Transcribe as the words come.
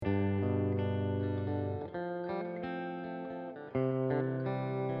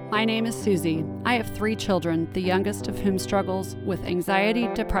My name is Susie. I have 3 children, the youngest of whom struggles with anxiety,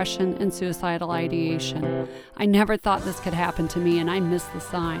 depression, and suicidal ideation. I never thought this could happen to me, and I miss the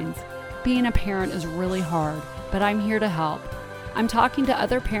signs. Being a parent is really hard, but I'm here to help. I'm talking to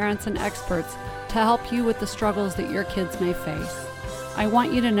other parents and experts to help you with the struggles that your kids may face. I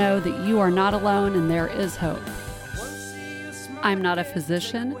want you to know that you are not alone and there is hope. I'm not a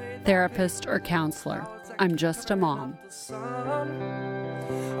physician, therapist, or counselor. I'm just a mom.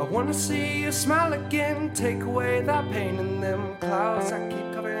 I want to see you smile again, take away that pain in them clouds that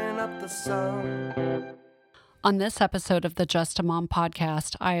keep covering up the sun. On this episode of the Just a Mom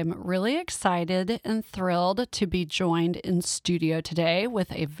podcast, I am really excited and thrilled to be joined in studio today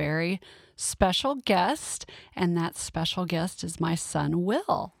with a very special guest, and that special guest is my son,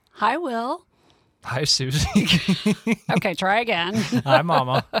 Will. Hi, Will. Hi, Susie. Okay, try again. Hi,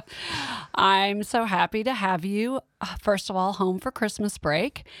 Mama. I'm so happy to have you, first of all, home for Christmas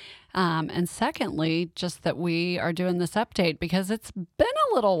break. And secondly, just that we are doing this update because it's been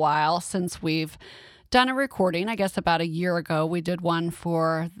a little while since we've done a recording. I guess about a year ago, we did one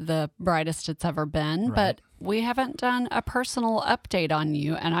for the brightest it's ever been, Right. but we haven't done a personal update on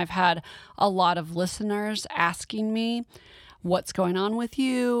you. And I've had a lot of listeners asking me what's going on with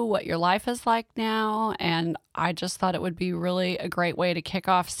you, what your life is like now. And I just thought it would be really a great way to kick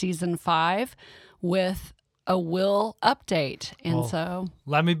off season 5 with a Will update. And Well, so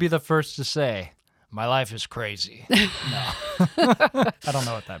Let me be the first to say, my life is crazy. No. I don't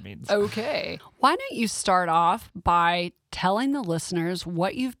know what that means. okay. Why don't you start off by telling the listeners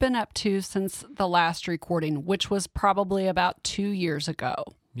what you've been up to since the last recording, which was probably about 2 years ago.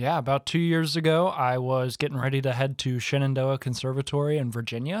 Yeah, about 2 years ago, I was getting ready to head to Shenandoah Conservatory in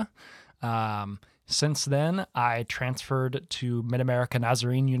Virginia. Since then, I transferred to Mid-America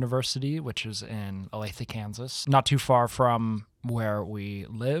Nazarene University, which is in Olathe, Kansas, not too far from where we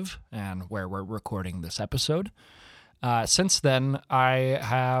live and where we're recording this episode. Since then, I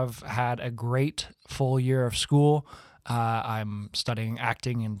have had a great full year of school. I'm studying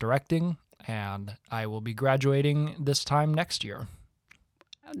acting and directing, and I will be graduating this time next year.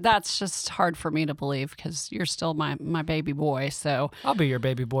 That's just hard for me to believe because you're still my baby boy. So I'll be your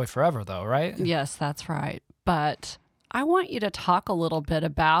baby boy forever, though, right? yes, that's right. But I want you to talk a little bit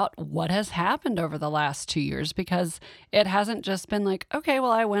about what has happened over the last 2 years, because it hasn't just been like, okay,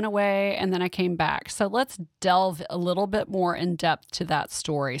 well, I went away and then I came back. So let's delve a little bit more in depth to that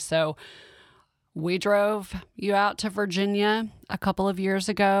story. So we drove you out to Virginia a couple of years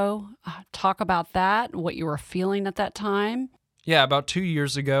ago. Talk about that, what you were feeling at that time. Yeah, about 2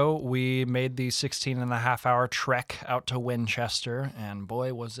 years ago, we made the 16-and-a-half-hour trek out to Winchester, and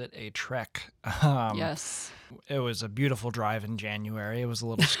boy, was it a trek. Yes. It was a beautiful drive in January. It was a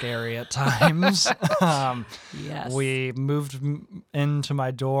little scary at times. Yes. We moved into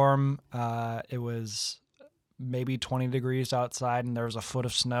my dorm. It was maybe 20 degrees outside, and there was a foot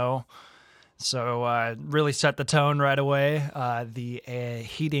of snow. So really set the tone right away. The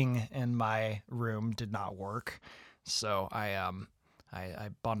heating in my room did not work. So I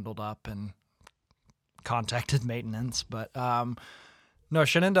bundled up and contacted maintenance, but no,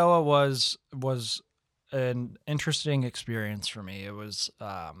 Shenandoah was an interesting experience for me. It was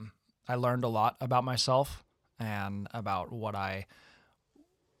I learned a lot about myself and about what I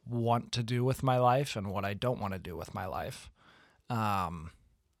want to do with my life and what I don't want to do with my life.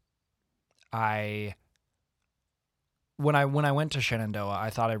 When I went to Shenandoah,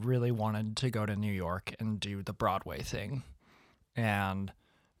 I thought I really wanted to go to New York and do the Broadway thing. And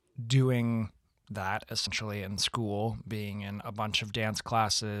doing that essentially in school, being in a bunch of dance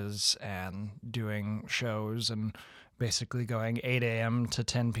classes and doing shows and basically going 8 a.m. to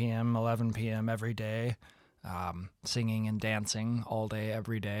 10 p.m., 11 p.m. every day, singing and dancing all day,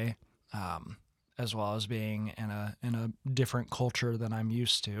 every day, as well as being in a different culture than I'm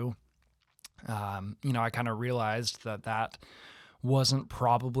used to. I kind of realized that wasn't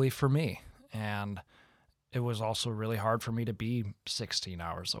probably for me. And it was also really hard for me to be 16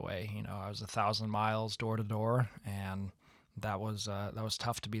 hours away. I was 1,000 miles door to door, and that was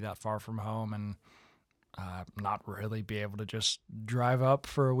tough to be that far from home and not really be able to just drive up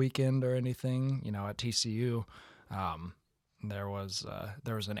for a weekend or anything. At TCU, there was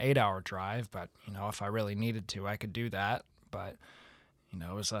an 8-hour drive, but if I really needed to, I could do that. But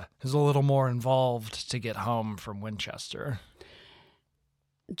it was a little more involved to get home from Winchester.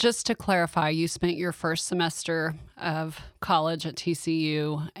 Just to clarify, you spent your first semester of college at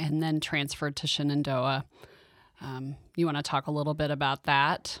TCU and then transferred to Shenandoah. You want to talk a little bit about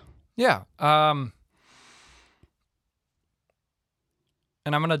that? Yeah.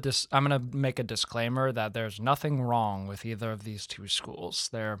 And I'm gonna make a disclaimer that there's nothing wrong with either of these two schools.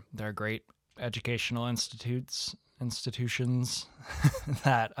 They're great educational institutions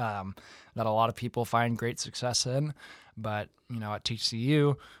that that a lot of people find great success in. But at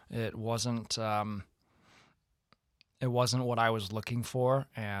TCU, it wasn't what I was looking for,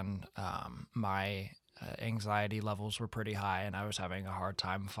 and my anxiety levels were pretty high, and I was having a hard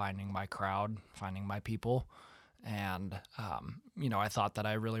time finding my crowd, finding my people. And, I thought that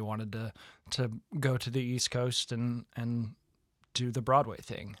I really wanted to go to the East Coast and do the Broadway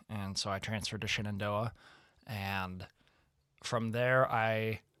thing. And so I transferred to Shenandoah. And from there,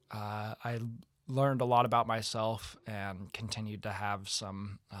 I learned a lot about myself and continued to have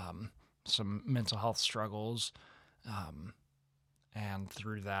some mental health struggles. And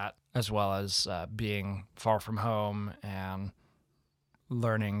through that, as well as being far from home and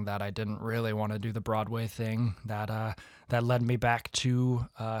learning that I didn't really want to do the Broadway thing, that led me back to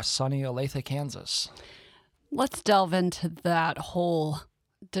sunny Olathe, Kansas. Let's delve into that whole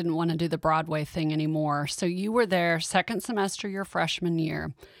didn't want to do the Broadway thing anymore. So you were there second semester your freshman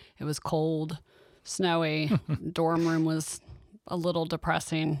year. It was cold, snowy. Dorm room was a little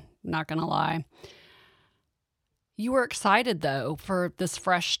depressing, not going to lie. You were excited, though, for this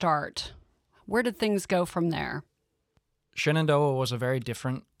fresh start. Where did things go from there? Shenandoah was a very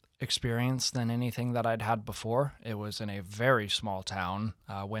different experience than anything that I'd had before. It was in a very small town.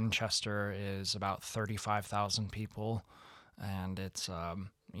 Winchester is about 35,000 people, and it's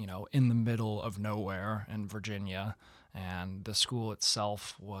in the middle of nowhere in Virginia. And the school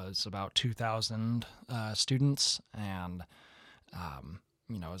itself was about 2,000 students, and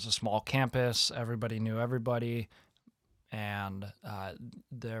it was a small campus. Everybody knew everybody. And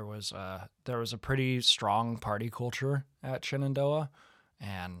there was a pretty strong party culture at Shenandoah,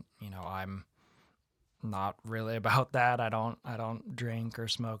 and I'm not really about that. I don't drink or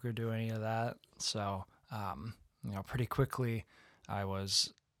smoke or do any of that. So pretty quickly I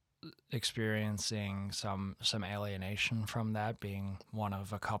was experiencing some alienation from that, being one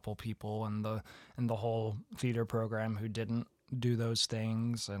of a couple people in the whole theater program who didn't do those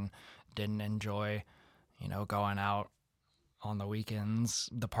things and didn't enjoy going out on the weekends.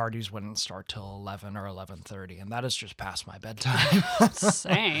 The parties wouldn't start till 11 or 11:30, and that is just past my bedtime.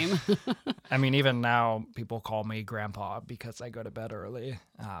 Same. I mean, even now people call me grandpa because I go to bed early.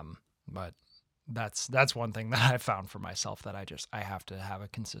 But that's one thing that I found for myself, that I have to have a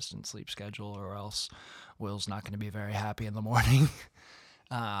consistent sleep schedule, or else Will's not going to be very happy in the morning.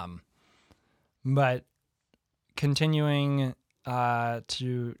 But continuing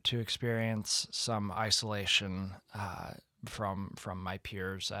to experience some isolation from my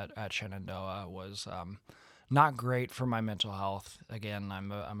peers at Shenandoah was not great for my mental health. Again,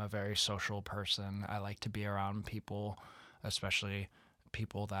 I'm a very social person. I like to be around people, especially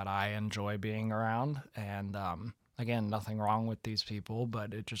people that I enjoy being around. And again, nothing wrong with these people,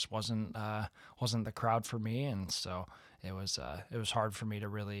 but it just wasn't the crowd for me. And so it was hard for me to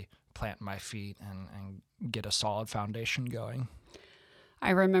really plant my feet and get a solid foundation going.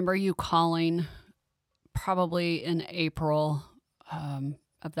 I remember you calling probably in April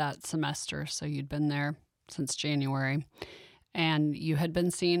of that semester. So you'd been there since January, and you had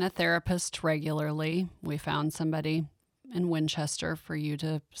been seeing a therapist regularly. We found somebody in Winchester for you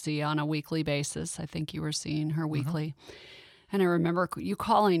to see on a weekly basis. I think you were seeing her weekly. And I remember you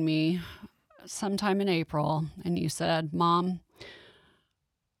calling me sometime in April, and you said, "Mom,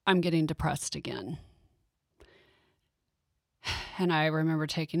 I'm getting depressed again." And I remember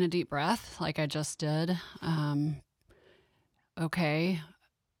taking a deep breath like I just did. Okay,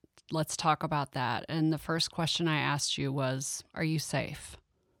 let's talk about that. And the first question I asked you was, are you safe?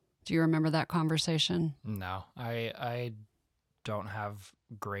 Do you remember that conversation? No, I don't have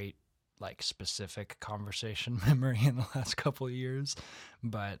great specific conversation memory in the last couple of years,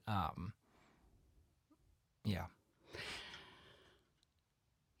 but yeah.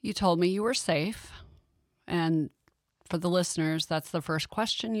 You told me you were safe, and for the listeners, that's the first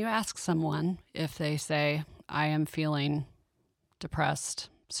question you ask someone if they say, I am feeling depressed,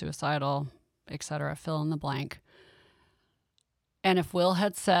 suicidal, etc., fill in the blank. And if Will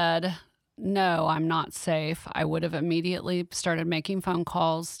had said, no, I'm not safe, I would have immediately started making phone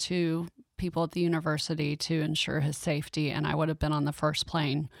calls to people at the university to ensure his safety, and I would have been on the first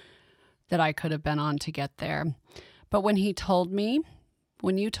plane that I could have been on to get there. But when you told me,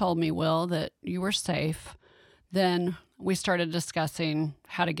 Will, that you were safe, then we started discussing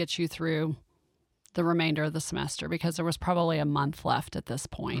how to get you through the remainder of the semester, because there was probably a month left at this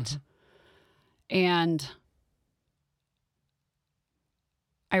point. And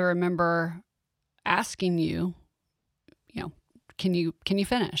I remember asking you, can you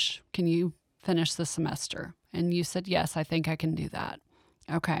finish? Can you finish the semester? And you said, yes, I think I can do that.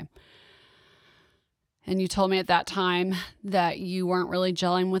 Okay. And you told me at that time that you weren't really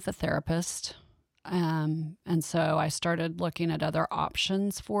gelling with a therapist. And so I started looking at other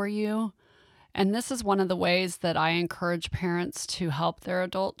options for you. And this is one of the ways that I encourage parents to help their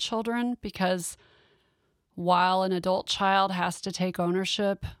adult children, because while an adult child has to take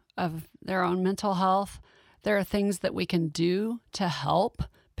ownership of their own mental health, there are things that we can do to help,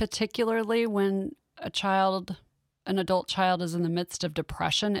 particularly when an adult child is in the midst of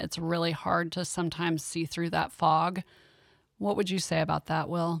depression. It's really hard to sometimes see through that fog. What would you say about that,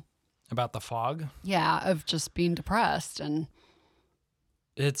 Will? About the fog? Yeah, of just being depressed. And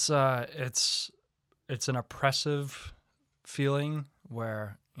it's an oppressive feeling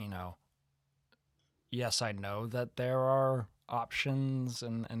where, yes, I know that there are options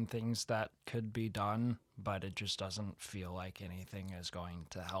and things that could be done, but it just doesn't feel like anything is going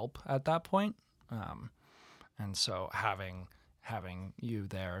to help at that point. And so having you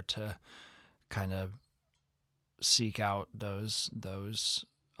there to kind of seek out those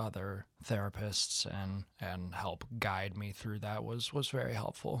other therapists and help guide me through that was very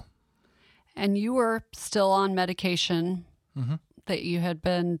helpful. And you were still on medication that you had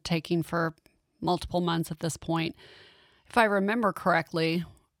been taking for multiple months at this point. If I remember correctly,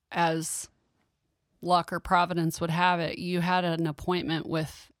 as luck or providence would have it, you had an appointment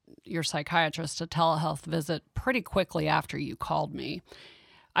with your psychiatrist, a telehealth visit, pretty quickly after you called me.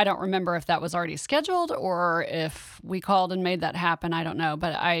 I don't remember if that was already scheduled or if we called and made that happen. I don't know.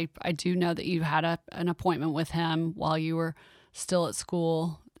 But I do know that you had an appointment with him while you were still at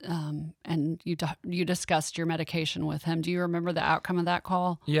school, and you discussed your medication with him. Do you remember the outcome of that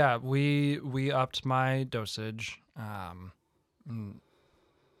call? Yeah, we upped my dosage.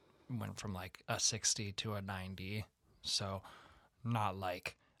 Went from like a 60 to a 90. So not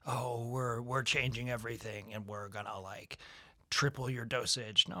like, oh, we're changing everything and we're gonna like triple your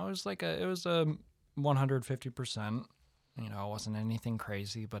dosage. No, it was a 150%. It wasn't anything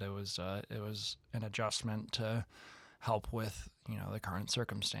crazy, but it was an adjustment to help with the current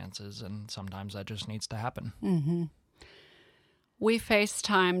circumstances, and sometimes that just needs to happen. Mm-hmm. We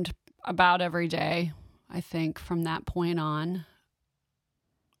FaceTimed about every day, I think, from that point on.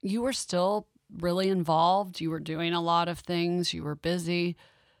 You were still really involved. You were doing a lot of things. You were busy.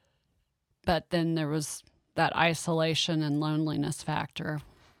 But then there was that isolation and loneliness factor.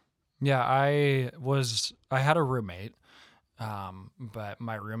 Yeah, I had a roommate, but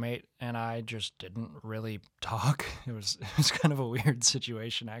my roommate and I just didn't really talk. It was kind of a weird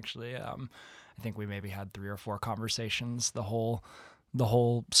situation, actually. I think we maybe had 3 or 4 conversations the whole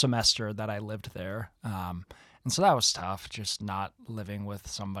semester that I lived there. And so that was tough, just not living with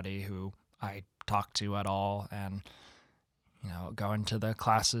somebody who I talked to at all, and going to the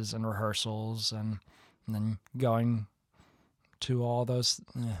classes and rehearsals, and then going to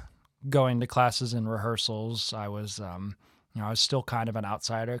classes and rehearsals. I was I was still kind of an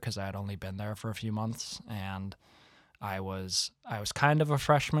outsider because I had only been there for a few months, and I was kind of a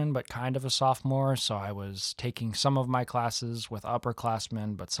freshman, but kind of a sophomore. So I was taking some of my classes with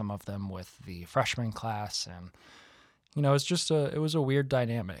upperclassmen, but some of them with the freshman class. And, it was a weird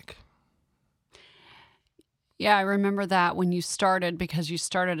dynamic. Yeah, I remember that when you started, because you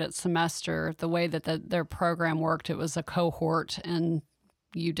started at semester, the way that their program worked, it was a cohort, and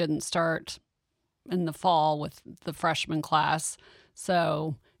you didn't start in the fall with the freshman class.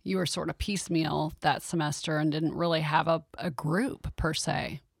 So you were sort of piecemeal that semester and didn't really have a group per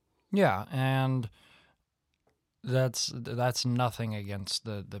se. Yeah, and that's nothing against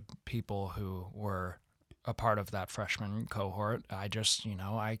the people who were a part of that freshman cohort. I just,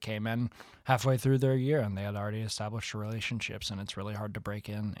 I came in halfway through their year and they had already established relationships, and it's really hard to break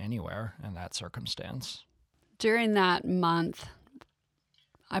in anywhere in that circumstance. During that month,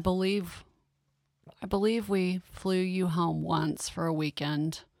 I believe we flew you home once for a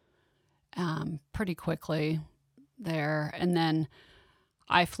weekend, pretty quickly there. And then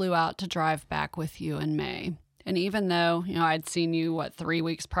I flew out to drive back with you in May. And even though, I'd seen you, 3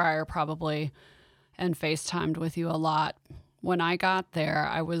 weeks prior probably, and FaceTimed with you a lot, when I got there,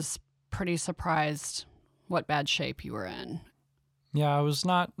 I was pretty surprised what bad shape you were in. Yeah, I was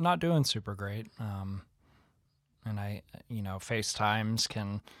not doing super great. And I, FaceTimes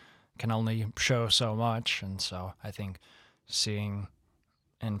can only show so much. And so I think seeing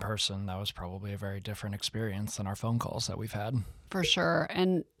in person, that was probably a very different experience than our phone calls that we've had. For sure.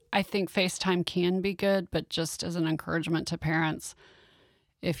 And I think FaceTime can be good, but just as an encouragement to parents,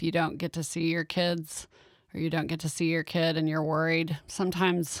 if you don't get to see your kids or you don't get to see your kid and you're worried,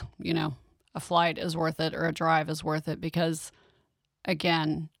 sometimes, a flight is worth it or a drive is worth it, because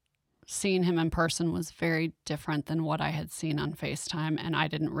again, seeing him in person was very different than what I had seen on FaceTime, and I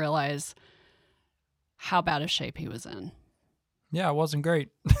didn't realize how bad a shape he was in. Yeah, it wasn't great.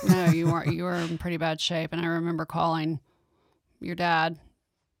 No, you were in pretty bad shape. And I remember calling your dad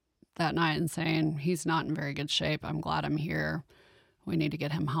that night and saying, he's not in very good shape. I'm glad I'm here. We need to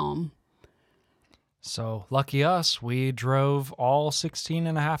get him home. So lucky us, we drove all 16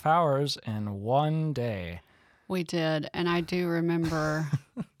 and a half hours in one day. We did. And I do remember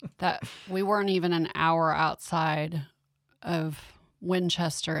that we weren't even an hour outside of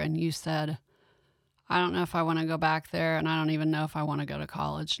Winchester. And you said, I don't know if I want to go back there, and I don't even know if I want to go to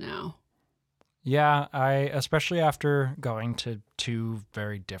college now. Yeah, especially after going to two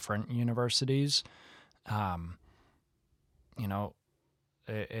very different universities,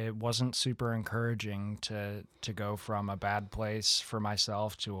 it wasn't super encouraging to go from a bad place for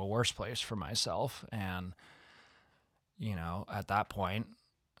myself to a worse place for myself. And, at that point,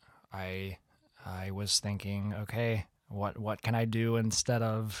 I was thinking, okay, what can I do instead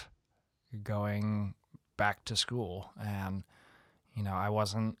of going back to school? And I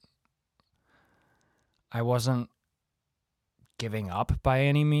wasn't giving up by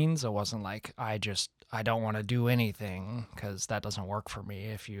any means. It wasn't like I don't want to do anything, because that doesn't work for me.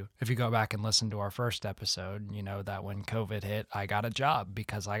 If you go back and listen to our first episode, you know that when COVID hit, I got a job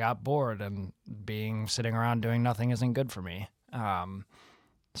because I got bored, and sitting around doing nothing isn't good for me.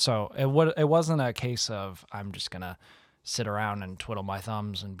 So it wasn't a case of I'm just gonna sit around and twiddle my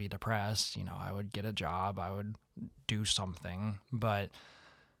thumbs and be depressed. I would get a job, I would do something, but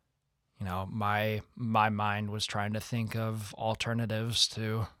my mind was trying to think of alternatives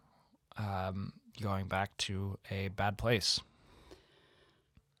to going back to a bad place.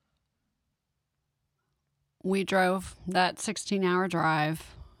 We drove that 16-hour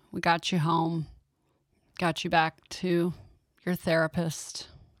drive. We got you home, got you back to your therapist.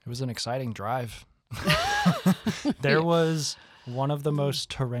 It was an exciting drive. There was one of the most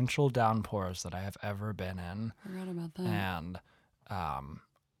torrential downpours that I have ever been in. Forgot about that. And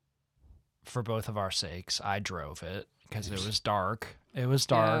for both of our sakes, I drove it because it was dark. It was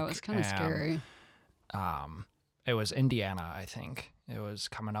dark. Yeah, it was kind of scary. It was Indiana, I think. It was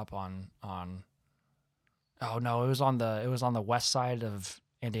coming up on oh no, it was on the west side of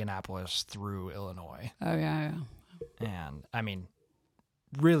Indianapolis through Illinois. Oh yeah. And I mean,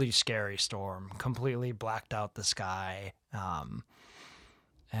 really scary storm, completely blacked out the sky. I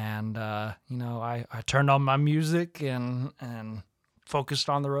turned on my music and focused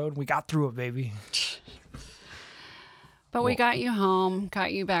on the road. We got through it, baby. But we got you home,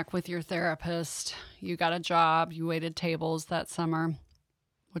 got you back with your therapist. You got a job. You waited tables that summer,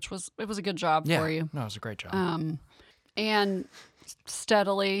 which was a good job for you. No, it was a great job. And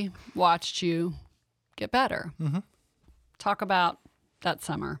steadily watched you get better. Mm-hmm. Talk about that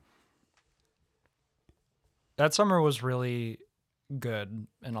summer. That summer was really good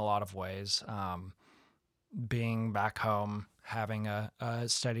in a lot of ways. Being back home, having a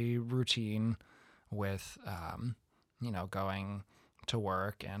steady routine with, going to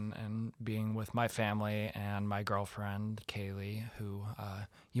work and being with my family and my girlfriend, Kayley, who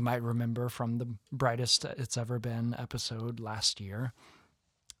you might remember from the Brightest It's Ever Been episode last year.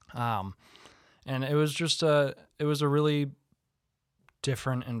 And it was just a really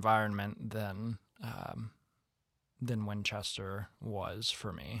different environment than Winchester was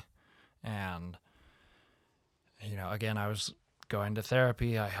for me. And, again, I was going to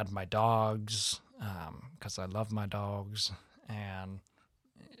therapy. I had my dogs, because I love my dogs, and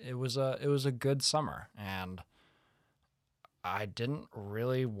it was a good summer. And I didn't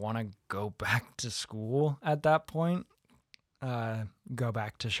really want to go back to school at that point, go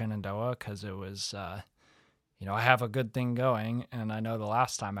back to Shenandoah, because it was, I have a good thing going, and I know the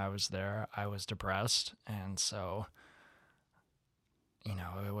last time I was there, I was depressed, and so,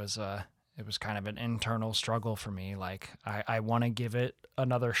 it was kind of an internal struggle for me. Like, I want to give it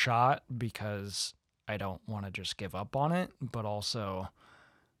another shot because I don't want to just give up on it, but also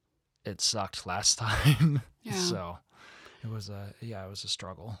it sucked last time. Yeah. So it was a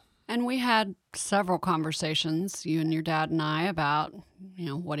struggle. And we had several conversations, you and your dad and I, about,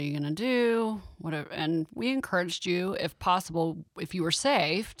 what are you going to do? And we encouraged you, if possible, if you were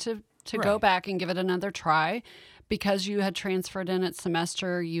safe, to go back and give it another try. Because you had transferred in at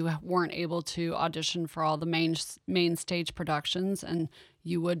semester, you weren't able to audition for all the main stage productions, and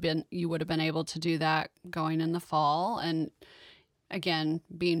you would have been able to do that going in the fall. And again,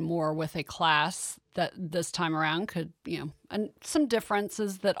 being more with a class that this time around could, and some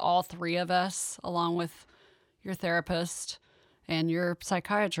differences that all three of us, along with your therapist and your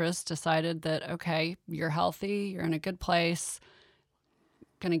psychiatrist, decided that, okay, you're healthy, you're in a good place.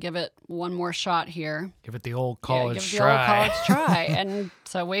 going to give it one more shot here. Give it the old college give it the try. old college try. And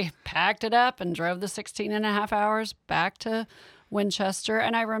so we packed it up and drove the 16 and a half hours back to Winchester.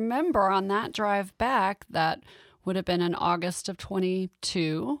 And I remember on that drive back, that would have been in August of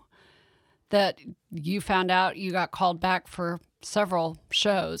 22, that you found out you got called back for several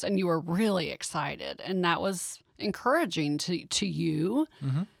shows and you were really excited. And that was encouraging to you.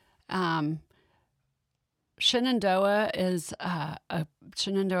 Mm-hmm. Shenandoah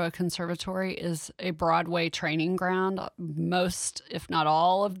Shenandoah Conservatory is a Broadway training ground. Most, if not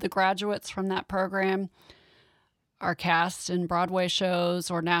all, of the graduates from that program are cast in Broadway shows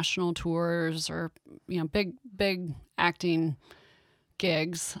or national tours or, big acting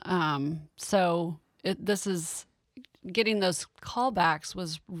gigs. So this is getting those callbacks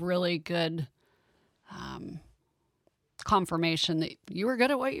was really good confirmation that you were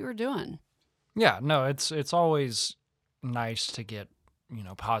good at what you were doing. Yeah, no, it's always nice to get,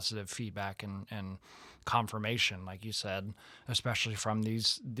 positive feedback and confirmation, like you said, especially from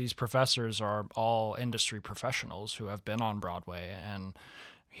these professors are all industry professionals who have been on Broadway, and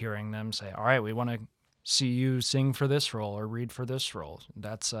hearing them say, all right, we want to see you sing for this role or read for this role.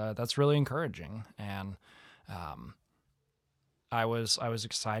 That's really encouraging. And I was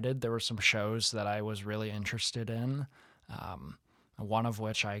excited. There were some shows that I was really interested in. One of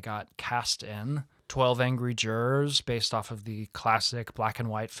which I got cast in, 12 Angry Jurors, based off of the classic black and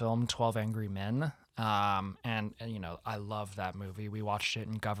white film 12 Angry Men. And I love that movie. We watched it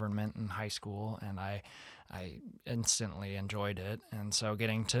in government in high school, and I instantly enjoyed it. And so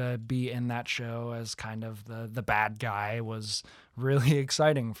getting to be in that show as kind of the bad guy was really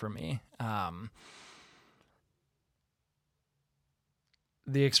exciting for me.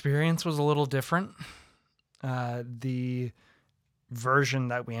 The experience was a little different. The version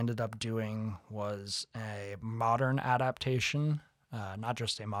that we ended up doing was a modern adaptation, not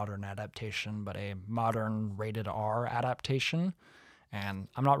just a modern adaptation, but a modern rated R adaptation. And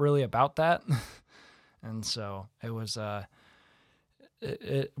I'm not really about that. And so it was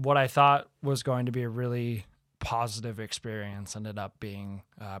what I thought was going to be a really positive experience ended up being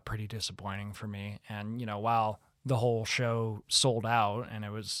pretty disappointing for me. And, while the whole show sold out and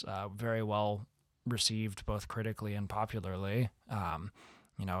it was very well received both critically and popularly, it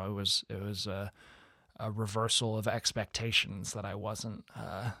was a reversal of expectations that I wasn't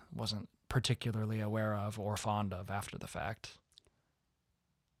particularly aware of or fond of after the fact.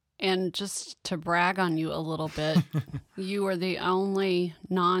 And just to brag on you a little bit, you were the only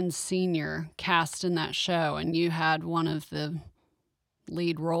non-senior cast in that show, and you had one of the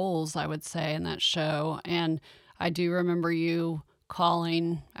lead roles, I would say, in that show. And I do remember you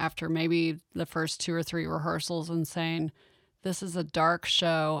calling after maybe the first 2 or 3 rehearsals and saying, "This is a dark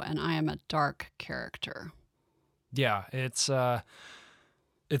show and I am a dark character." Yeah, it's a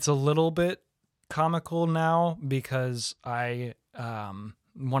little bit comical now because I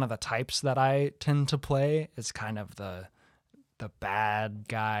one of the types that I tend to play is kind of the bad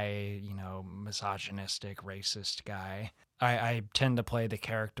guy, misogynistic, racist guy. I tend to play the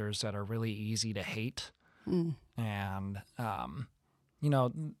characters that are really easy to hate. And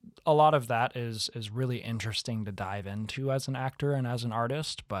a lot of that is really interesting to dive into as an actor and as an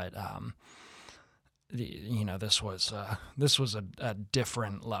artist, but this was a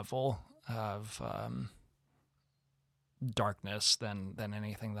different level of darkness than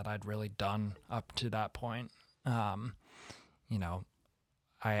anything that I'd really done up to that point.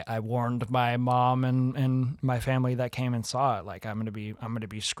 I warned my mom and my family that came and saw it, like, I'm gonna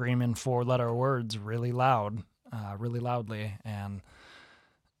be screaming 4-letter words really loudly, and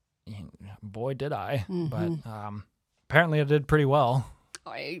boy did I. Mm-hmm. But apparently I did pretty well.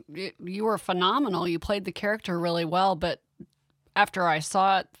 You were phenomenal. You played the character really well, but after I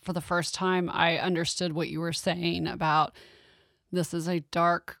saw it for the first time, I understood what you were saying about this is a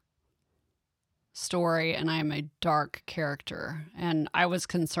dark story and I am a dark character. And I was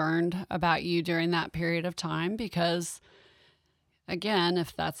concerned about you during that period of time because, again,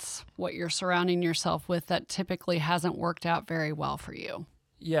 if that's what you're surrounding yourself with, that typically hasn't worked out very well for you.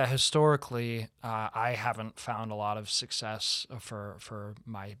 Yeah, historically, I haven't found a lot of success for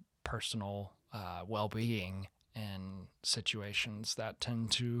my personal well-being in situations that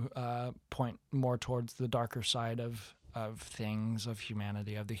tend to point more towards the darker side of things, of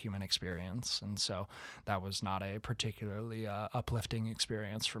humanity, of the human experience. And so that was not a particularly uplifting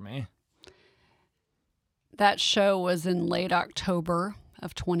experience for me. That show was in late October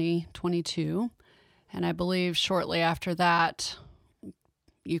of 2022. And I believe shortly after that,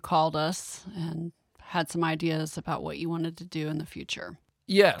 you called us and had some ideas about what you wanted to do in the future.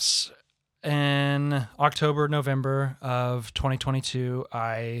 Yes. in October, November of 2022,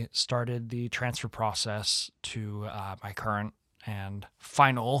 I started the transfer process to my current and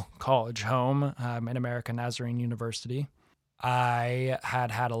final college home, Mid-America Nazarene University. I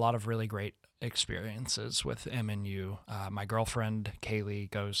had a lot of really great experiences with MNU. My girlfriend, Kayley,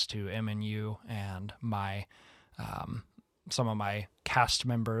 goes to MNU, and some of my cast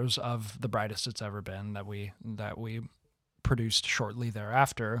members of The Brightest It's Ever Been that we produced shortly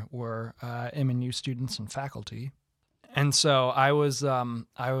thereafter were MNU students and faculty. And so I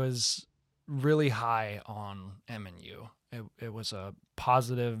was really high on MNU. It was a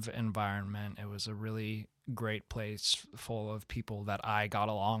positive environment. It was a really great place full of people that I got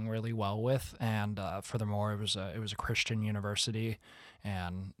along really well with, and furthermore, it was a Christian university,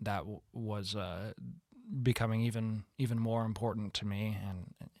 and that was becoming even more important to me,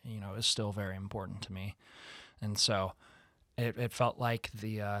 and is still very important to me, and so it felt like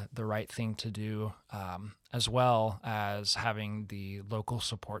the right thing to do, as well as having the local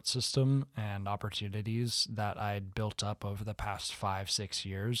support system and opportunities that I'd built up over the past 5-6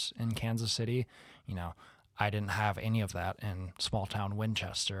 years in Kansas City. I didn't have any of that in small town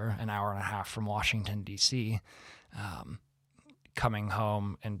Winchester, an hour and a half from Washington, D.C. Coming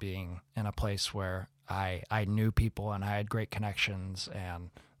home and being in a place where I knew people and I had great connections, and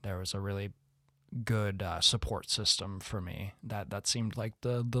there was a really good support system for me. That seemed like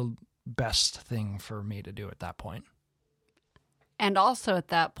the best thing for me to do at that point. And also at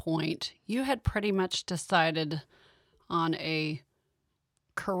that point, you had pretty much decided on a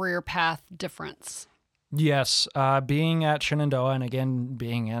career path difference. Yes, being at Shenandoah, and again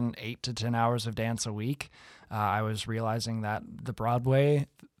being in 8 to 10 hours of dance a week, I was realizing that the Broadway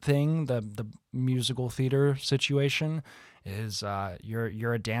thing, the musical theater situation, is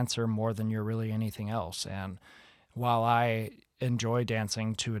you're a dancer more than you're really anything else. And while I enjoy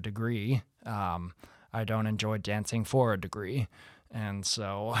dancing to a degree, I don't enjoy dancing for a degree. And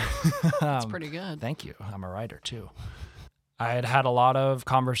so that's pretty good. Thank you. I'm a writer too. I had a lot of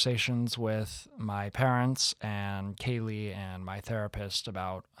conversations with my parents and Kayley and my therapist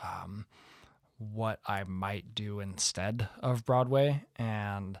about what I might do instead of Broadway,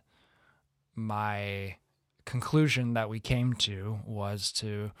 and my conclusion that we came to was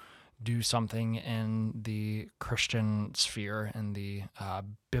to do something in the Christian sphere, in the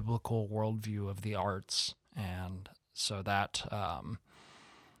biblical worldview of the arts, and so that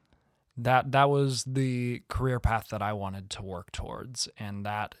was the career path that I wanted to work towards, and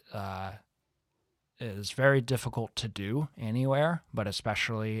that is very difficult to do anywhere, but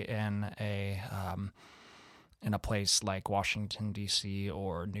especially in a place like Washington, D.C.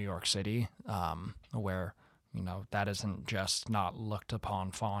 or New York City, where that isn't just not looked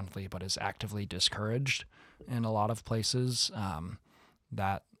upon fondly, but is actively discouraged in a lot of places.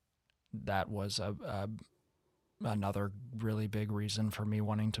 That was another really big reason for me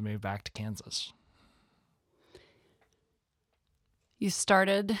wanting to move back to Kansas. You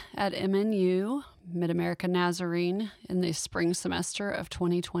started at MNU, Mid-America Nazarene, in the spring semester of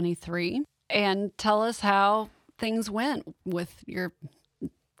 2023. And tell us how things went with your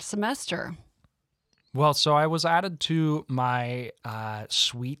semester. Well, so I was added to my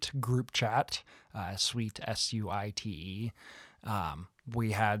suite group chat, suite, SUITE.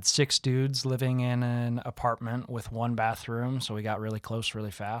 We had 6 dudes living in an apartment with 1 bathroom, so we got really close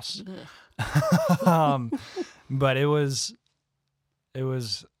really fast. But it was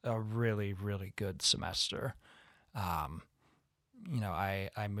a really, really good semester. I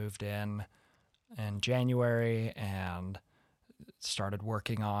moved in January and started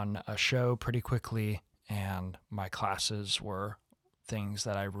working on a show pretty quickly, and my classes were things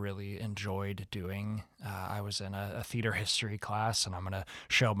that I really enjoyed doing. I was in a theater history class, and I'm going to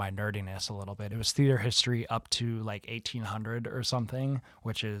show my nerdiness a little bit. It was theater history up to like 1800 or something,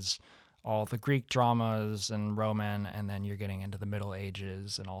 which is all the Greek dramas and Roman, and then you're getting into the Middle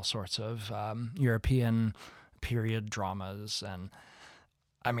Ages and all sorts of European period dramas. And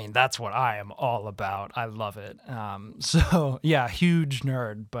I mean, that's what I am all about. I love it. So yeah, huge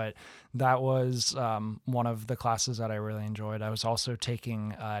nerd, but that was one of the classes that I really enjoyed. I was also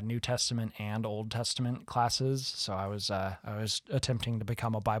taking New Testament and Old Testament classes. So I was attempting to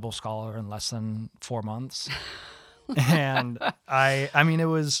become a Bible scholar in less than 4 months. And I mean, it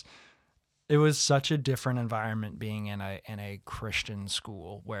was such a different environment being in a Christian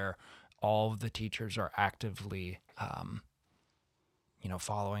school where all of the teachers are actively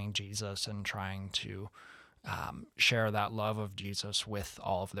following Jesus and trying to share that love of Jesus with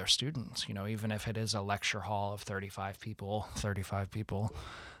all of their students, even if it is a lecture hall of 35 people.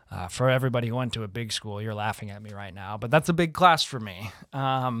 For everybody who went to a big school, you're laughing at me right now, but that's a big class for me.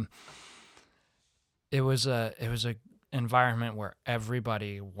 it was a environment where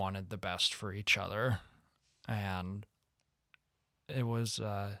everybody wanted the best for each other, and it was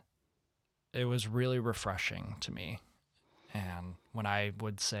really refreshing to me. And when I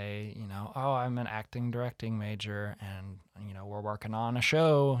would say, oh, I'm an acting directing major and, we're working on a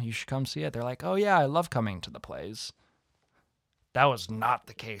show, you should come see it. They're like, oh yeah, I love coming to the plays. That was not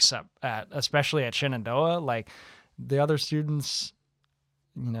the case especially at Shenandoah. Like the other students,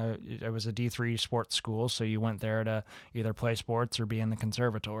 it was a D3 sports school. So you went there to either play sports or be in the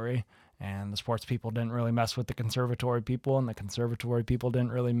conservatory. And the sports people didn't really mess with the conservatory people, and the conservatory people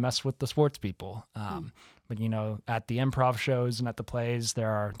didn't really mess with the sports people. But at the improv shows and at the plays,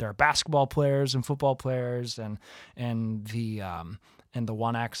 there are basketball players and football players, and the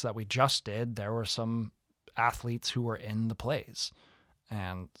one acts that we just did, there were some athletes who were in the plays.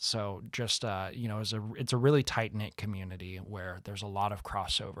 And so just it's a really tight knit community where there's a lot of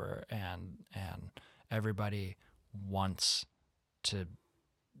crossover, and everybody wants to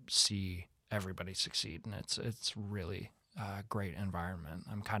see everybody succeed, and it's really a great environment.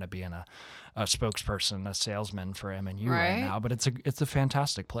 I'm kind of being a spokesperson, a salesman for MNU right now, but it's a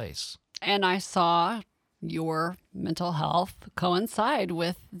fantastic place. And I saw your mental health coincide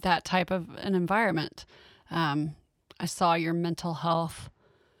with that type of an environment. I saw your mental health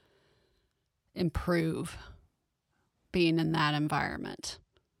improve being in that environment.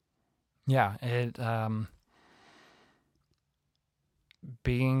 Yeah,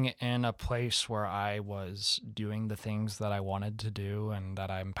 being in a place where I was doing the things that I wanted to do and that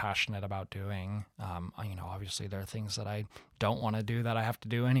I'm passionate about doing. Obviously there are things that I don't want to do that I have to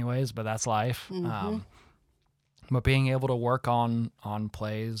do anyways, but that's life. Mm-hmm. But being able to work on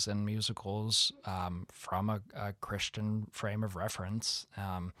plays and musicals from a Christian frame of reference,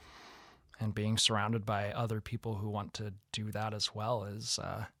 and being surrounded by other people who want to do that as well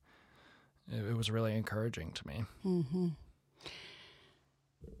it was really encouraging to me. Mm-hmm.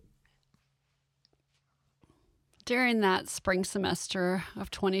 During that spring semester of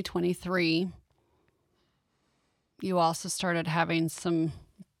 2023, you also started having some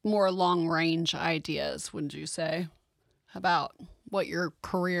more long-range ideas, wouldn't you say, about what your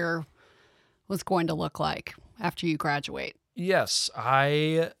career was going to look like after you graduate? Yes,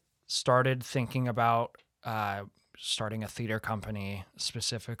 I started thinking about starting a theater company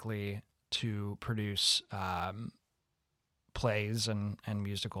specifically to produce plays and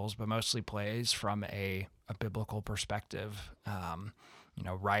musicals, but mostly plays from a biblical perspective,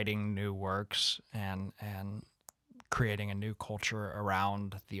 writing new works and creating a new culture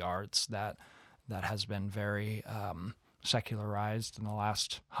around the arts that has been very secularized in the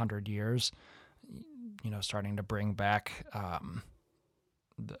last 100 years, starting to bring back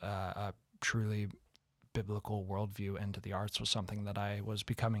a truly biblical worldview into the arts was something that I was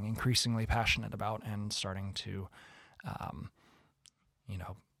becoming increasingly passionate about and starting to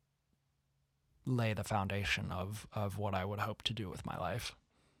lay the foundation of what I would hope to do with my life.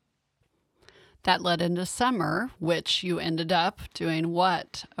 That led into summer, which you ended up doing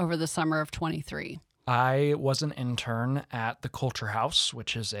what over the summer of 23? I was an intern at the Culture House,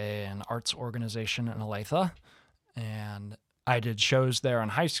 which is an arts organization in Olathe, and I did shows there in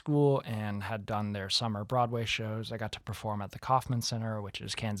high school and had done their summer Broadway shows. I got to perform at the Kaufman Center, which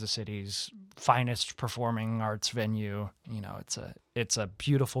is Kansas City's finest performing arts venue. It's a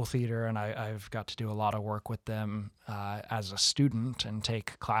beautiful theater, and I've got to do a lot of work with them as a student and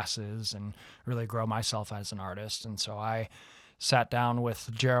take classes and really grow myself as an artist. And so I sat down with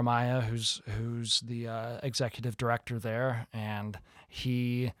Jeremiah, who's the executive director there, and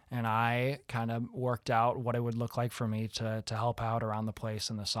he and I kind of worked out what it would look like for me to help out around the place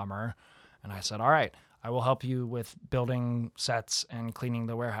in the summer. And I said, all right, I will help you with building sets and cleaning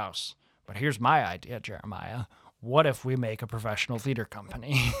the warehouse. But here's my idea, Jeremiah. What if we make a professional theater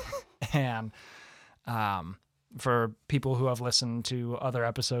company? And for people who have listened to other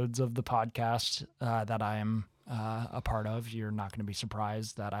episodes of the podcast that I am a part of, you're not going to be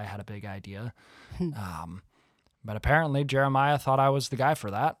surprised that I had a big idea. But apparently Jeremiah thought I was the guy for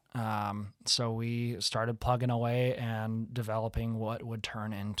that. So we started plugging away and developing what would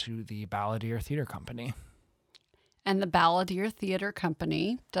turn into the Balladeer Theater Company. And the Balladeer Theater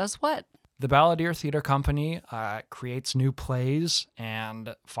Company does what? The Balladeer Theater Company creates new plays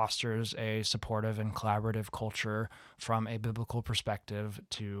and fosters a supportive and collaborative culture from a biblical perspective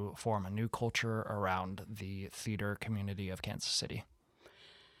to form a new culture around the theater community of Kansas City.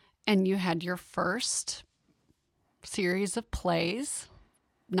 And you had your first series of plays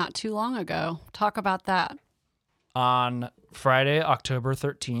not too long ago. Talk about that. On Friday, October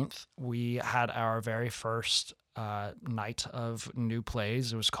 13th, we had our very first night of new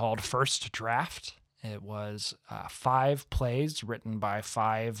plays. It was called First Draft, It was 5 plays written by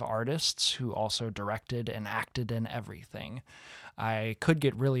 5 artists who also directed and acted in everything. I could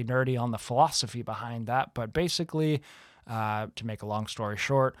get really nerdy on the philosophy behind that, but basically, to make a long story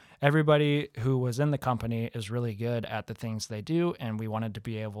short, everybody who was in the company is really good at the things they do, and we wanted to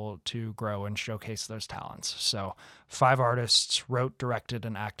be able to grow and showcase those talents. So 5 artists wrote, directed,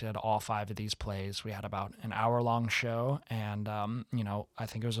 and acted all 5 of these plays. We had about an hour-long show, and, I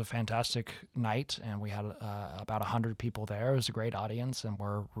think it was a fantastic night, and we had about 100 people there. It was a great audience, and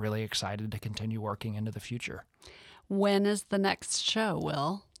we're really excited to continue working into the future. When is the next show,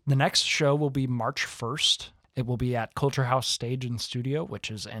 Will? The next show will be March 1st. It will be at Culture House Stage and Studio,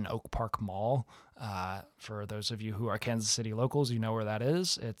 which is in Oak Park Mall. For those of you who are Kansas City locals, you know where that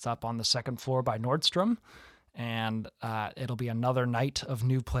is. It's up on the 2nd floor by Nordstrom, and it'll be another night of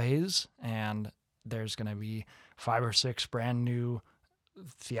new plays, and there's going to be 5 or 6 brand new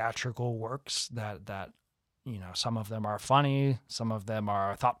theatrical works that some of them are funny, some of them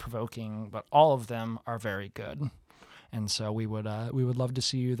are thought-provoking, but all of them are very good. And so we would love to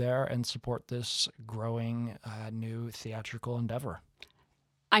see you there and support this growing new theatrical endeavor.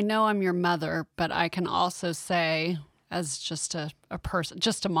 I know I'm your mother, but I can also say, as just a person,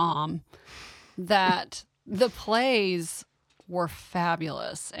 just a mom, that the plays were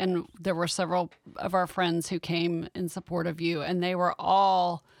fabulous. And there were several of our friends who came in support of you, and they were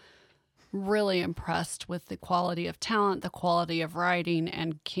all really impressed with the quality of talent, the quality of writing,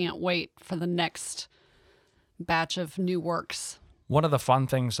 and can't wait for the next batch of new works. One of the fun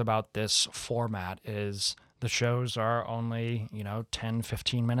things about this format is the shows are only, 10,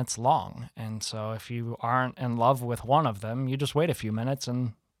 15 minutes long. And so if you aren't in love with one of them, you just wait a few minutes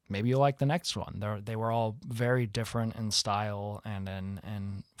and maybe you'll like the next one. They were all very different in style and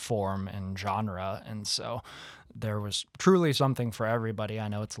in form and genre. And so there was truly something for everybody. I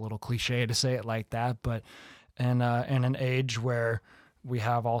know it's a little cliche to say it like that, but in an age where we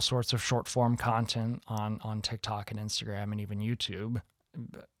have all sorts of short form content on TikTok and Instagram and even YouTube,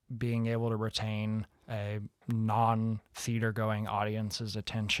 being able to retain a non-theater going audience's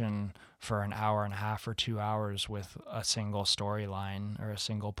attention for an hour and a half or 2 hours with a single storyline or a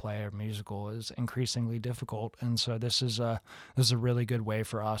single play or musical is increasingly difficult. And so this is a really good way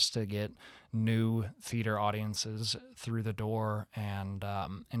for us to get new theater audiences through the door and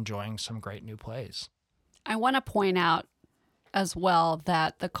enjoying some great new plays. I want to point out as well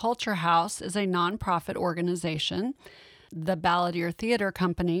that the Culture House is a nonprofit organization. The Balladeer Theater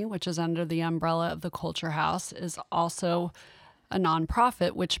Company, which is under the umbrella of the Culture House, is also a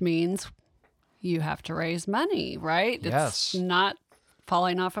nonprofit, which means you have to raise money, right? Yes. It's not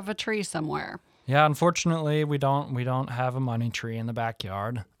falling off of a tree somewhere. Yeah, unfortunately, we don't have a money tree in the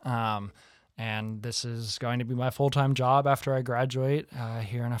backyard. And this is going to be my full-time job after I graduate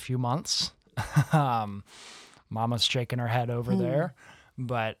here in a few months. Mama's shaking her head over there,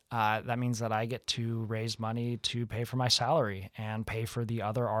 but that means that I get to raise money to pay for my salary and pay for the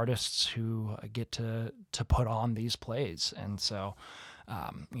other artists who get to put on these plays. And so,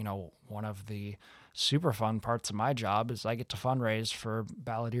 one of the super fun parts of my job is I get to fundraise for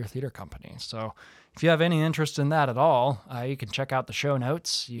Balladeer Theater Company. So if you have any interest in that at all, you can check out the show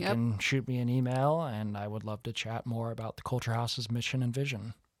notes. You can shoot me an email, and I would love to chat more about the Culture House's mission and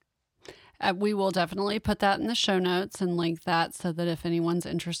vision. We will definitely put that in the show notes and link that so that if anyone's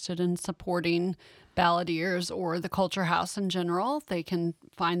interested in supporting Balladeers or the Culture House in general, they can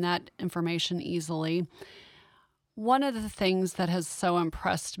find that information easily. One of the things that has so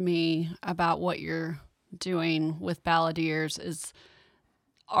impressed me about what you're doing with Balladeers is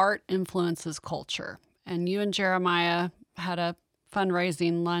art influences culture. And you and Jeremiah had a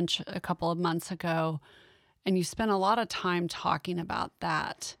fundraising lunch a couple of months ago, and you spent a lot of time talking about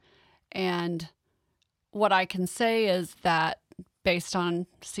that. And what I can say is that based on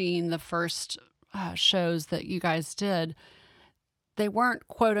seeing the first shows that you guys did, they weren't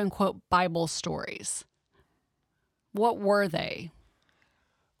quote unquote Bible stories. What were they?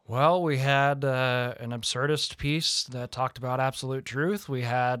 Well, we had an absurdist piece that talked about absolute truth. We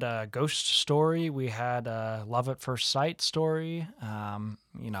had a ghost story. We had a love at first sight story.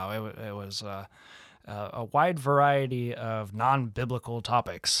 It was a wide variety of non-biblical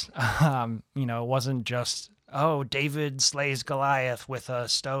topics. It wasn't just, David slays Goliath with a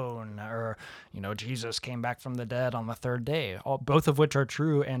stone, or, Jesus came back from the dead on the 3rd day, both of which are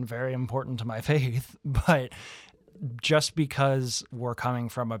true and very important to my faith. But just because we're coming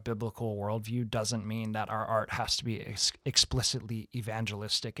from a biblical worldview doesn't mean that our art has to be explicitly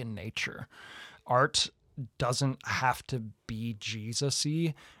evangelistic in nature. Art doesn't have to be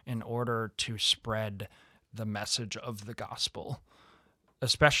Jesus-y in order to spread the message of the gospel,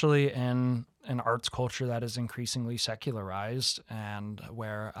 especially in an arts culture that is increasingly secularized, and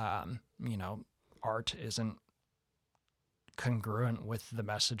where art isn't congruent with the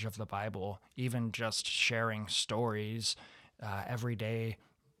message of the Bible. Even just sharing stories, everyday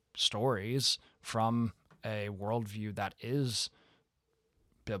stories from a worldview that is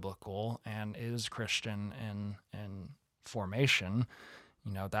biblical and is Christian in formation,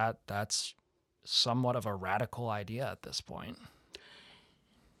 that's somewhat of a radical idea at this point.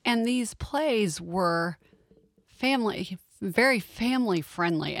 And these plays were very family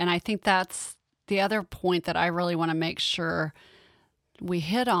friendly. And I think that's the other point that I really want to make sure we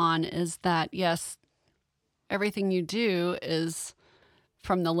hit on, is that, yes, everything you do is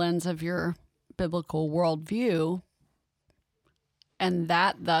from the lens of your biblical worldview, and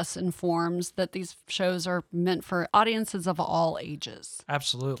that thus informs that these shows are meant for audiences of all ages.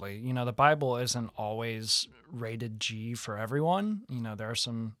 Absolutely. The Bible isn't always rated G for everyone. There's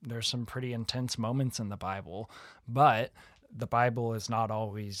some pretty intense moments in the Bible, but the Bible is not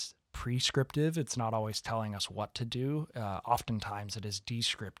always prescriptive. It's not always telling us what to do. Oftentimes it is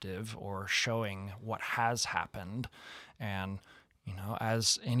descriptive, or showing what has happened. And,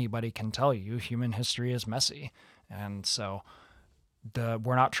 as anybody can tell you, human history is messy. And so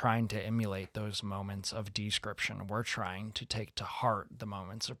we're not trying to emulate those moments of description. We're trying to take to heart the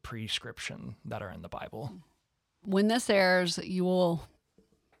moments of prescription that are in the Bible. When this airs, you will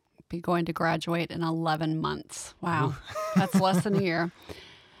be going to graduate in 11 months. Wow. That's less than a year.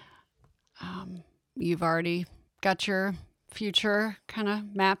 You've already got your future kind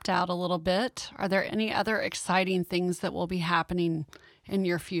of mapped out a little bit. Are there any other exciting things that will be happening in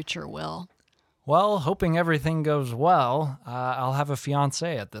your future, Will? Well, hoping everything goes well, I'll have a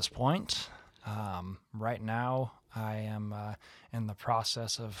fiancée at this point. Right now, I am in the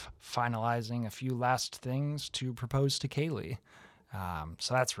process of finalizing a few last things to propose to Kayley.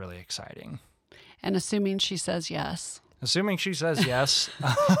 So that's really exciting. And assuming she says yes. Assuming she says yes.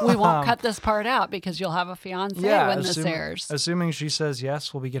 We won't cut this part out because you'll have a fiancé when this airs. Assuming she says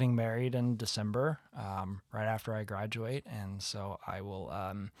yes, we'll be getting married in December, right after I graduate. And so I will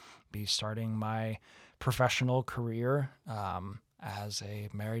be starting my professional career as a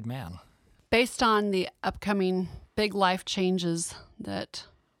married man. Based on the upcoming big life changes that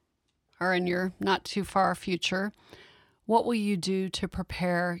are in your not too far future, what will you do to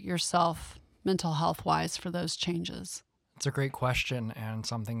prepare yourself mental health wise for those changes? It's a great question, and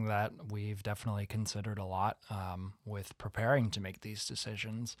something that we've definitely considered a lot with preparing to make these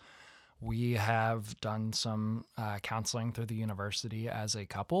decisions. We have done some counseling through the university as a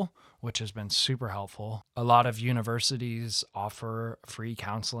couple, which has been super helpful. A lot of universities offer free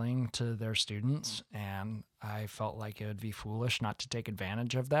counseling to their students, and I felt like it would be foolish not to take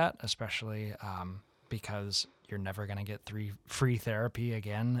advantage of that, especially because you're never going to get free therapy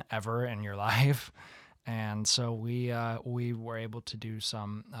again ever in your life. And so we were able to do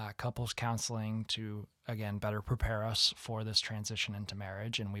some couples counseling to, again, better prepare us for this transition into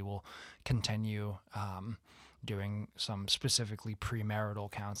marriage. And we will continue doing some specifically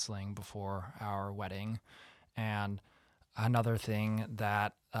premarital counseling before our wedding. And another thing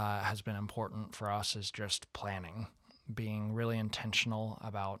that has been important for us is just planning, being really intentional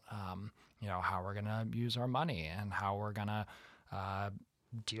about how we're going to use our money and how we're going to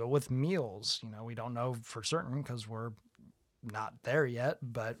deal with meals. We don't know for certain because we're not there yet,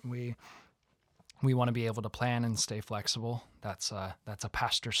 but we want to be able to plan and stay flexible. That's a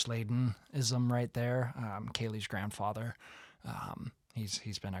Pastor Sladen-ism right there. Kayley's grandfather.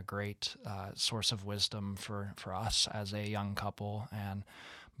 He's been a great source of wisdom for us as a young couple, and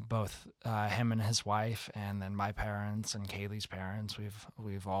both him and his wife, and then my parents and Kayley's parents,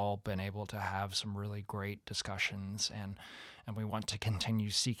 we've all been able to have some really great discussions, and we want to continue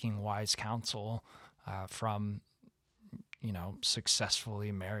seeking wise counsel from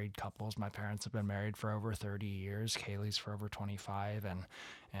successfully married couples. My parents have been married for over 30 years, Kayley's for over 25,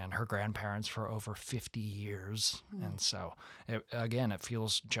 and her grandparents for over 50 years. And so, it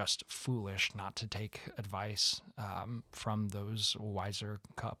feels just foolish not to take advice from those wiser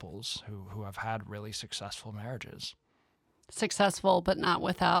couples who have had really successful marriages. Successful, but not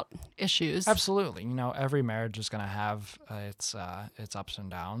without issues. Absolutely. Every marriage is going to have its ups and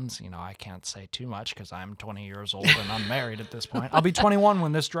downs. I can't say too much because I'm 20 years old and unmarried at this point. I'll be 21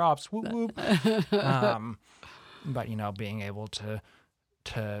 when this drops. Whoop, whoop. But, being able to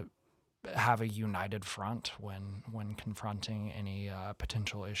have a united front when confronting any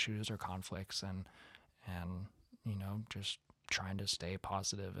potential issues or conflicts, and just trying to stay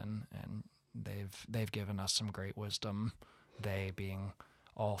positive, and they've given us some great wisdom. They being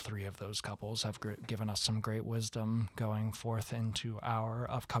all three of those couples have given us some great wisdom going forth into our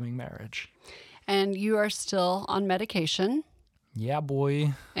upcoming marriage. And you are still on medication. Yeah,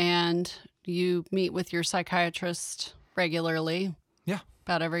 boy. And you meet with your psychiatrist regularly. Yeah.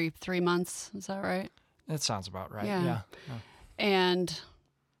 About every 3 months. Is that right? It sounds about right. Yeah. Yeah. And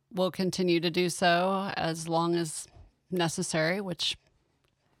we'll continue to do so as long as necessary, which...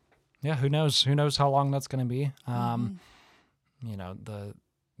 Yeah, who knows? Who knows how long that's going to be? You know,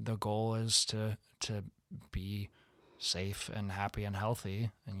 the goal is to be safe and happy and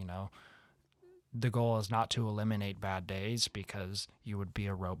healthy. And, you know, the goal is not to eliminate bad days because you would be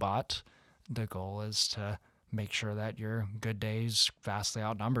a robot. The goal is to make sure that your good days vastly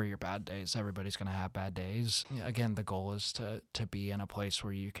outnumber your bad days. Everybody's going to have bad days. Again, the goal is to be in a place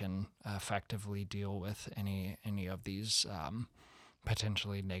where you can effectively deal with any of these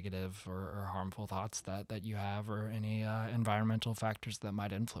potentially negative or harmful thoughts that you have, or any environmental factors that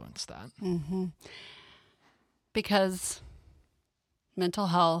might influence that. Mm-hmm. Because mental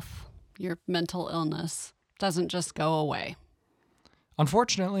health, your mental illness, doesn't just go away.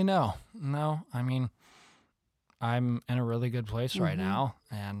 Unfortunately, no. I mean, I'm in a really good place right now,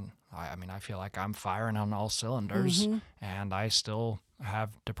 and I feel like I'm firing on all cylinders, and I still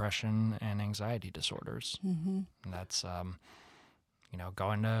have depression and anxiety disorders. And that's, you know,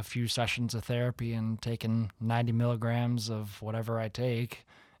 going to a few sessions of therapy and taking 90 milligrams of whatever I take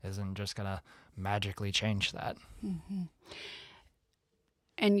isn't just going to magically change that.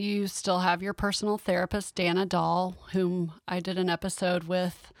 And you still have your personal therapist, Dana Dahl, whom I did an episode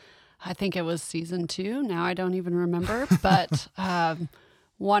with. I think it was season 2. Now I don't even remember, but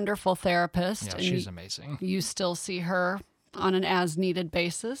wonderful therapist. Yeah, and she's amazing. You still see her on an as-needed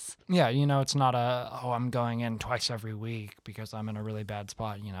basis. Yeah, you know, it's not I'm going in twice every week because I'm in a really bad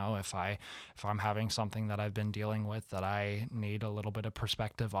spot. You know, if I'm having something that I've been dealing with that I need a little bit of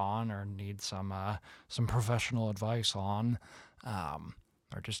perspective on, or need some professional advice on,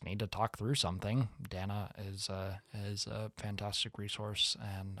 or just need to talk through something, Dana is a fantastic resource,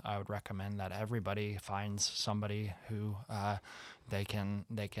 and I would recommend that everybody finds somebody who they can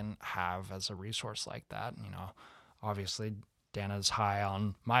have as a resource like that. You know, obviously Dana's high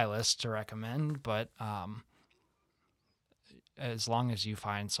on my list to recommend, but as long as you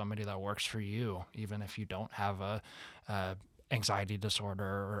find somebody that works for you, even if you don't have a anxiety disorder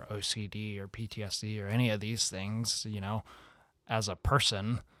or OCD or PTSD or any of these things, you know, as a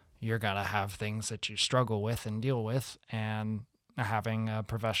person, you're going to have things that you struggle with and deal with, and having a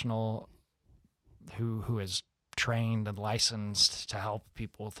professional who is trained and licensed to help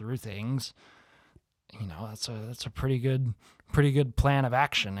people through things, you know, that's a pretty good plan of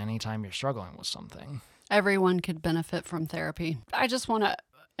action anytime you're struggling with something. Everyone could benefit from therapy. I just want to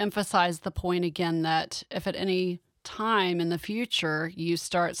emphasize the point again that if at any time in the future you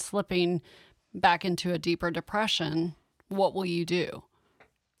start slipping back into a deeper depression, what will you do?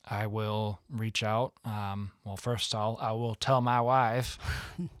 I will reach out. Well, first I will tell my wife,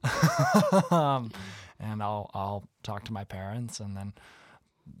 and I'll talk to my parents, and then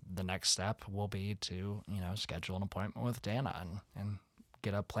the next step will be to, you know, schedule an appointment with Dana and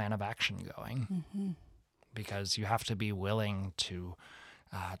get a plan of action going, because you have to be willing to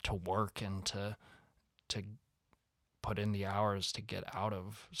work and to put in the hours to get out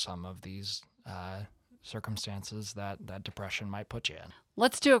of some of these circumstances that depression might put you in.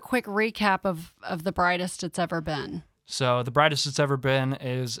 Let's do a quick recap of The Brightest It's Ever Been. So The Brightest It's Ever Been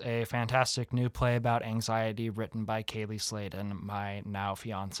is a fantastic new play about anxiety written by Kayley Sladen, my now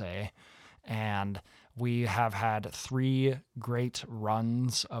fiancée. And we have had 3 great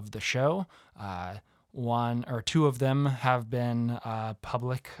runs of the show. 1 or 2 of them have been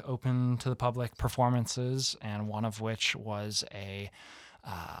open to the public performances, and one of which was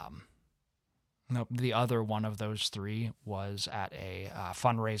the other one of those 3 was at a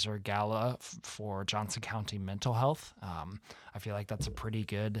fundraiser gala for Johnson County Mental Health. I feel like that's a pretty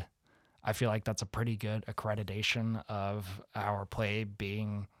good accreditation of our play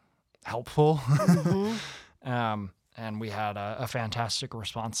being helpful. And we had a fantastic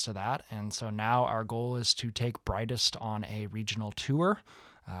response to that. And so now our goal is to take Brightest on a regional tour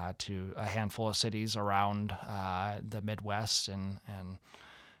to a handful of cities around the Midwest, and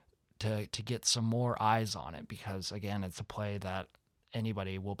to get some more eyes on it, because again, it's a play that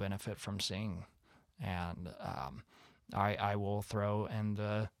anybody will benefit from seeing. And I will throw in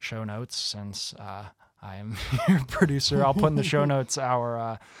the show notes, since I am your producer. I'll put in the show notes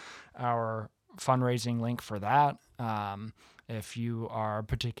our fundraising link for that. If you are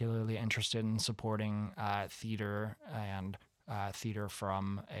particularly interested in supporting theater and theater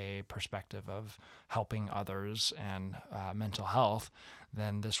from a perspective of helping others and mental health,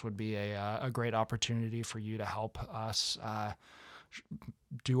 then this would be a great opportunity for you to help us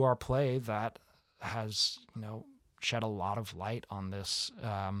do our play that has, shed a lot of light on this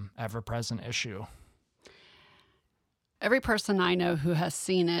ever-present issue. Every person I know who has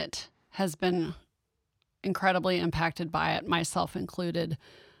seen it has been incredibly impacted by it, myself included.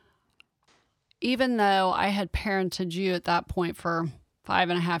 Even though I had parented you at that point for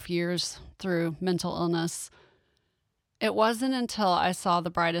 5.5 years through mental illness, it wasn't until I saw The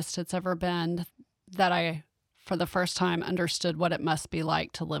Brightest It's Ever Been that I, for the first time, understood what it must be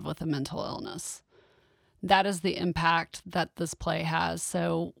like to live with a mental illness. That is the impact that this play has.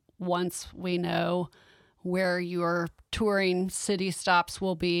 So once we know where your touring city stops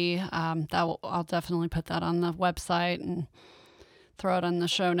will be, I'll definitely put that on the website and throw it on the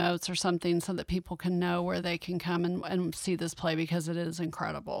show notes or something so that people can know where they can come and see this play, because it is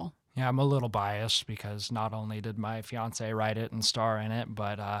incredible. Yeah, I'm a little biased because not only did my fiancée write it and star in it,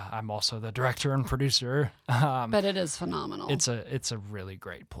 but I'm also the director and producer. But it is phenomenal. It's a really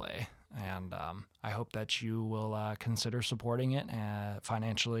great play, and I hope that you will consider supporting it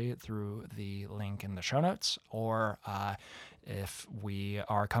financially through the link in the show notes, or if we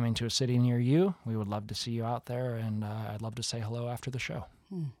are coming to a city near you, we would love to see you out there, and I'd love to say hello after the show.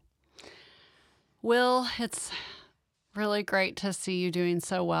 Will, it's really great to see you doing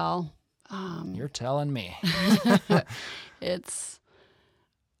so well. You're telling me.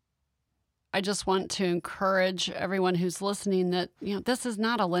 I just want to encourage everyone who's listening that, this is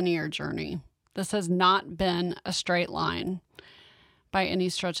not a linear journey. This has not been a straight line by any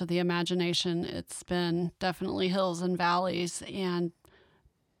stretch of the imagination. It's been definitely hills and valleys and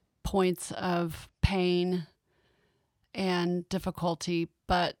points of pain and difficulty,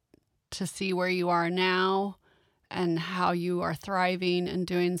 but to see where you are now and how you are thriving and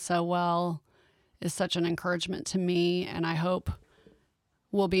doing so well is such an encouragement to me, and I hope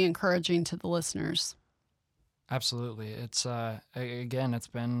will be encouraging to the listeners. Absolutely. It's again, it's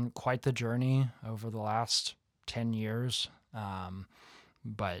been quite the journey over the last 10 years.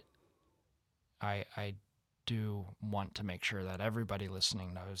 But I do want to make sure that everybody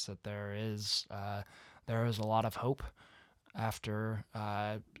listening knows that there is a lot of hope after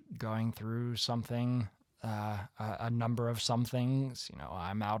going through something, a number of some things.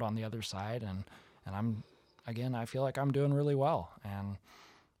 I'm out on the other side, and I feel like I'm doing really well. And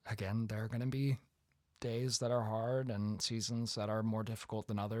again, there are going to be days that are hard and seasons that are more difficult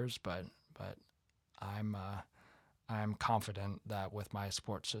than others, but I'm confident that with my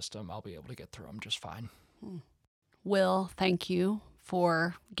support system, I'll be able to get through them just fine. Will, thank you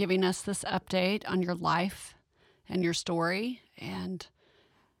for giving us this update on your life and your story. And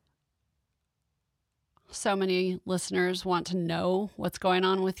so many listeners want to know what's going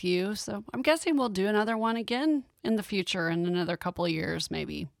on with you. So I'm guessing we'll do another one again in the future, in another couple of years,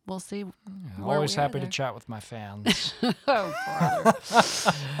 maybe. We'll see. Yeah, always happy to chat with my fans. Oh,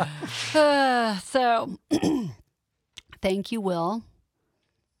 brother. So thank you, Will,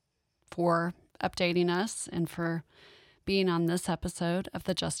 for updating us and for being on this episode of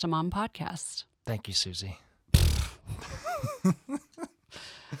the Just a Mom podcast. Thank you, Susie.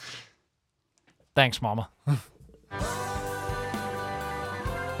 Thanks, Mama.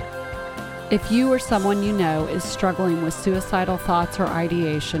 If you or someone you know is struggling with suicidal thoughts or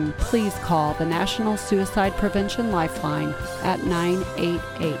ideation, please call the National Suicide Prevention Lifeline at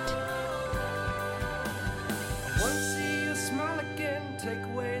 988. I wanna see you smile again, take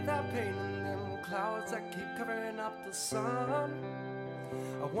away that pain in them clouds that keep covering up the sun.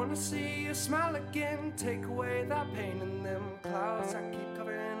 I wanna see you smile again, take away that pain in them clouds that keep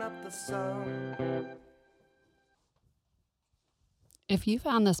covering up the sun. If you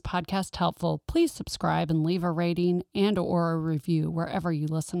found this podcast helpful, please subscribe and leave a rating and/or a review wherever you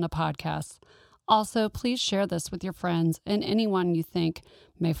listen to podcasts. Also, please share this with your friends and anyone you think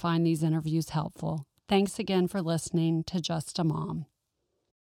may find these interviews helpful. Thanks again for listening to Just a Mom.